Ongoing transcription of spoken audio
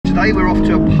Today we're off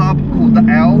to a pub called the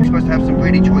Owl. We're supposed to have some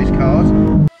really choice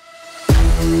cars.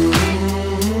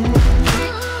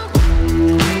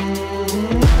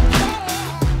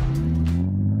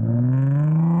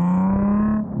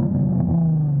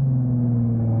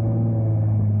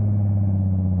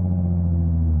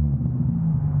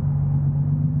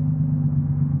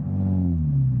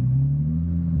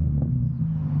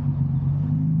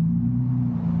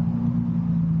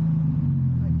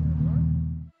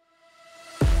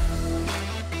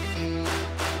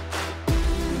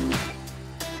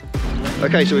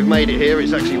 Okay, so we've made it here.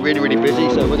 It's actually really, really busy,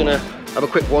 so we're gonna have a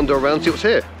quick wander around, see what's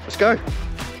here. Let's go.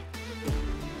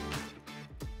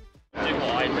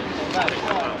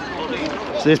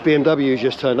 So this BMW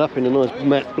just turned up in a nice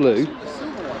matte blue.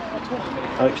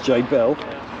 Alex J. Bell.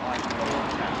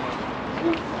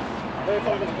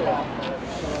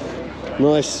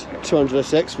 Nice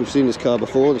 200SX. We've seen this car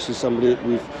before. This is somebody that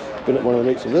we've been at one of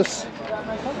the meets with us.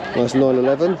 Nice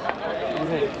 911.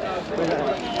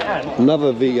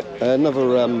 Another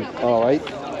R8.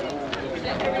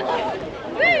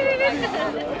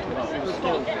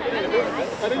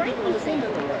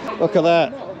 Look at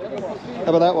that.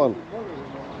 How about that one?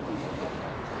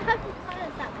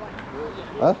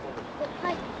 Huh?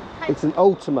 It's an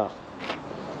Ultima.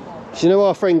 Do you know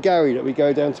our friend Gary that we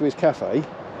go down to his cafe?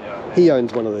 Yeah. He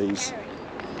owns one of these.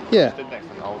 Yeah.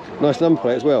 Nice number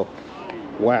plate as well.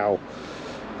 Wow.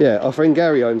 Yeah, our friend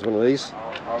Gary owns one of these.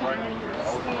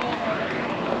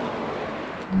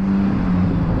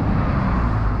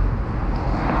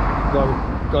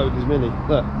 Go with his Mini.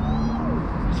 Look.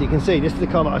 So you can see this is the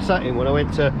car that I sat in when I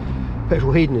went to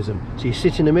Petrol Hedonism. So you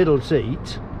sit in the middle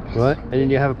seat, right, and then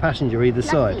you have a passenger either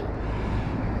side.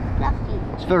 Fluffy.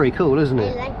 It's very cool, isn't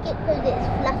it? I like it because it's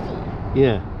fluffy.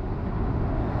 Yeah.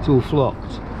 It's all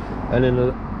flocked. And then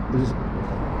there's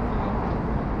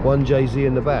one JZ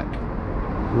in the back.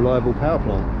 Reliable power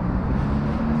plant.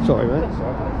 Sorry, mate.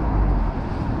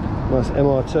 Nice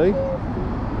MR2.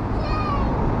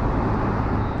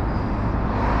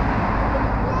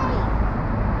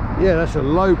 Yeah, that's a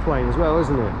low plane as well,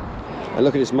 isn't it? And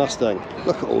look at this Mustang.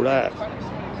 Look at all that.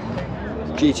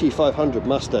 GT500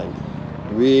 Mustang.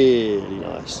 Really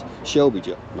nice. Shelby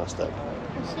Mustang.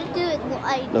 I should do it what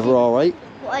I Another R8.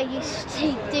 What I used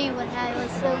to do when I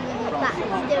was filming the back.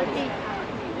 I still do.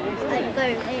 I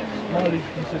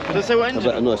go in. How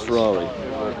about a nice Ferrari?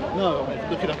 No,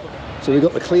 look it up. So we've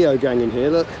got the Clio gang in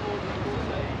here, look.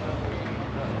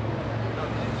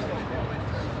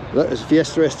 Look, there's a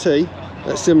Fiesta ST.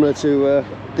 That's similar to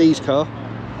Dee's car.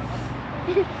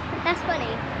 That's funny.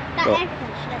 That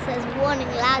aircraft that says warning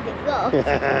loud and go.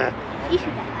 You should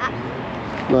get that.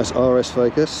 Nice RS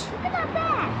Focus. Look at that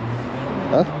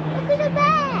bear. Huh? Look at the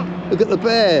bear. Look at the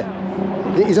bear.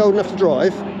 Think he's old enough to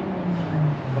drive?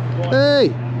 Hey,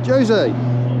 Jose. So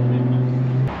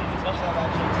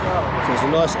there's a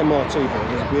nice MR2 here.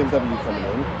 There's a BMW coming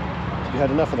in. Have you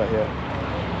had enough of that yet?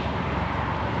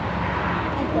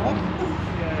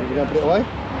 You're going to put it away?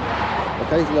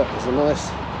 Okay, look, there's a nice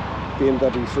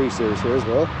BMW 3 Series here as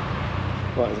well.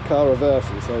 Right, there's a car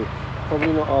reversing, so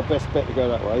probably not our best bet to go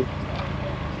that way.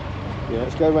 Yeah,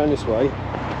 let's go around this way.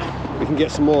 We can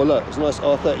get some more. Look, there's a nice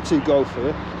R32 Golf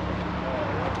here.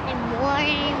 I'm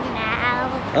warm now.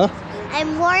 Huh?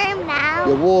 I'm warm now.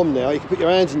 You're warm now. You can put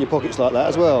your hands in your pockets like that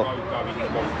as well.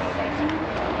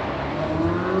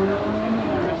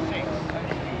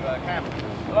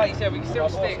 Like you said, we can still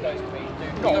stick.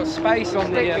 We've got space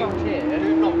on the here.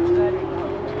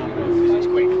 It's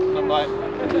quick. I'm like,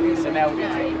 it's an LD.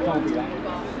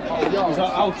 He's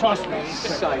like, oh, trust me.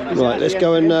 Right, let's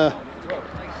go and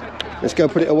let's go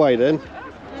put it away then.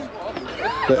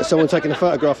 But someone taking a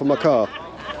photograph of my car.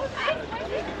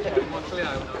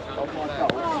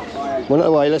 One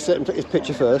away. Let's let him take his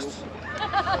picture first. Did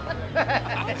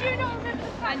you not remember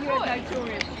the fact you had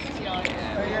notorious PTI?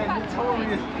 Yeah,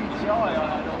 notorious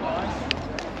PTI.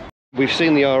 We've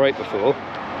seen the R8 before.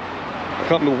 I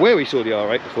can't remember where we saw the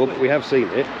R8 before, but we have seen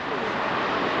it.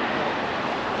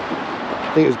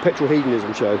 I think it was a Petrol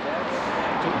Hedonism show.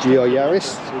 GR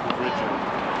Yaris.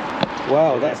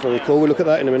 Wow, that's very cool. We'll look at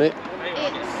that in a minute.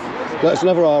 That's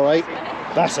another R8.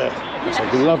 That's a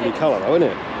lovely colour though, isn't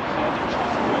it?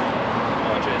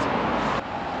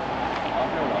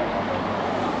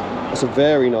 That's a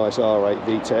very nice R8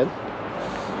 V10.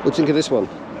 What do you think of this one?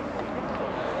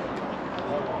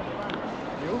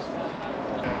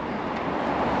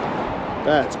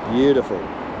 That's beautiful.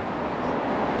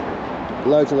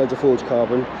 Loads and loads of forged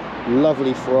carbon.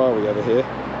 Lovely Ferrari over here.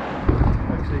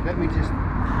 Actually, let me just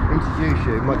introduce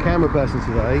you. My camera person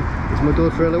today is my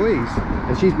daughter Eloise,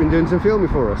 and she's been doing some filming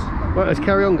for us. Right, let's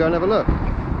carry on, go and have a look.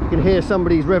 can hear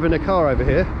somebody's revving a car over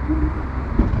here.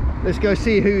 Let's go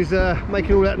see who's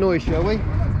making all that noise, shall we?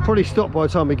 Probably stop by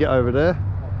the time we get over there.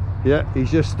 Yeah, he's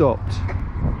just stopped.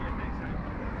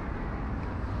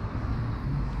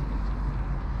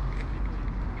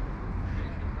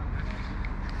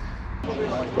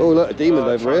 Oh look, a demon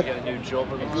over here.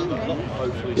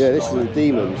 Yeah, this is a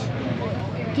demon.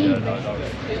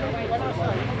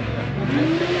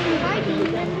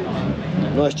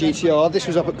 Nice GTR. This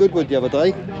was up at Goodwood the other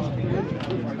day.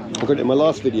 I got it in my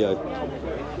last video.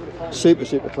 Super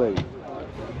clean.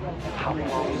 I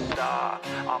won't stop,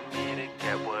 I'm here to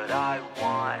get what I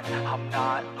want. I'm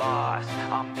not lost,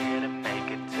 I'm here to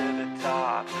make it to the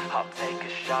top. I'll take a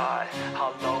shot,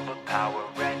 I'll overpower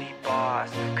any boss,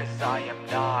 cause I am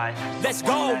not Let's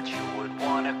someone go. that you would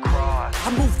wanna cross.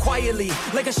 I move quietly,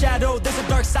 like a shadow, there's a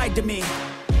dark side to me.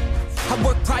 I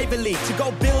work privately to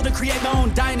go build and create my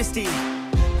own dynasty.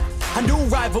 A new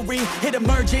rivalry, it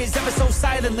emerges ever so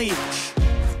silently.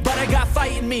 But I got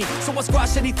fight in me, so I'll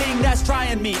squash anything that's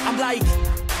trying me. I'm like,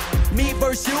 me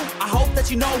versus you, I hope that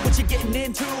you know what you're getting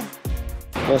into.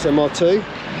 Nice Mark II.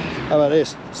 How about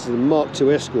this? This is the Mark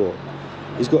II Escort.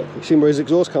 He's got, you seen where his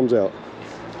exhaust comes out?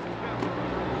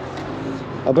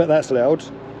 I bet that's loud.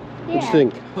 Yeah. What do you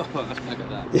think?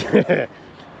 Yeah.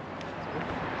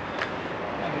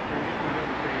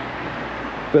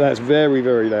 But that's very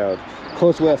loud.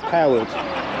 Cosworth powered.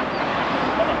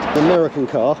 An American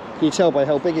car. Can you tell by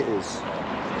how big it is?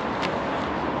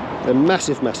 They're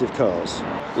massive cars.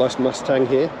 Nice Mustang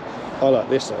here. I like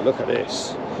this though, look at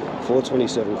this.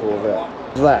 427 Corvette.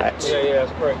 That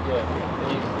that's correct,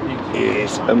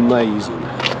 is amazing.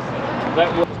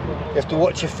 You have to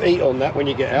watch your feet on that when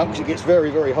you get out because it gets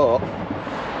very hot.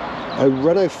 A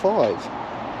Renault 5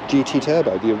 GT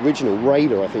Turbo, the original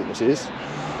Raider I think this is.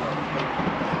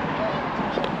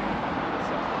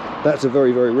 That's a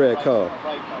very rare car.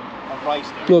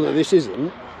 Not that this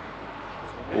isn't.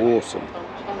 Awesome.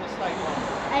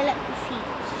 I like the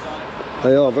seats.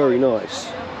 They are very nice.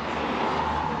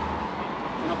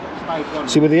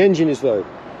 See where the engine is though?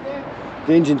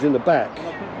 The engine's in the back.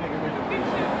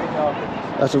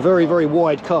 That's a very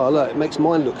wide car. Look, it makes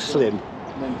mine look slim.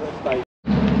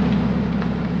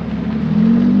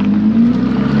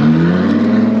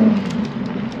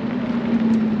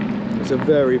 It's a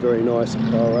very nice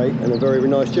R8 and a very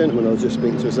nice gentleman I was just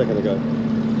speaking to a second ago.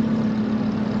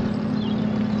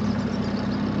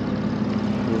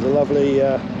 There's a lovely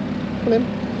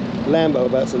Lambo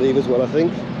about to leave as well, I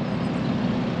think.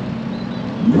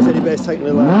 Teddy Bear's taking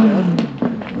a lap now.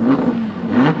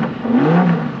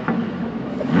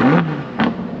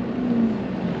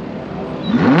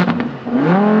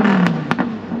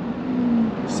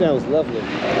 Sounds lovely.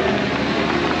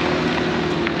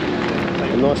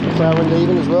 A nice McLaren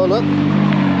leaving as well, look.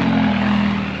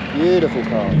 Beautiful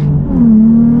car.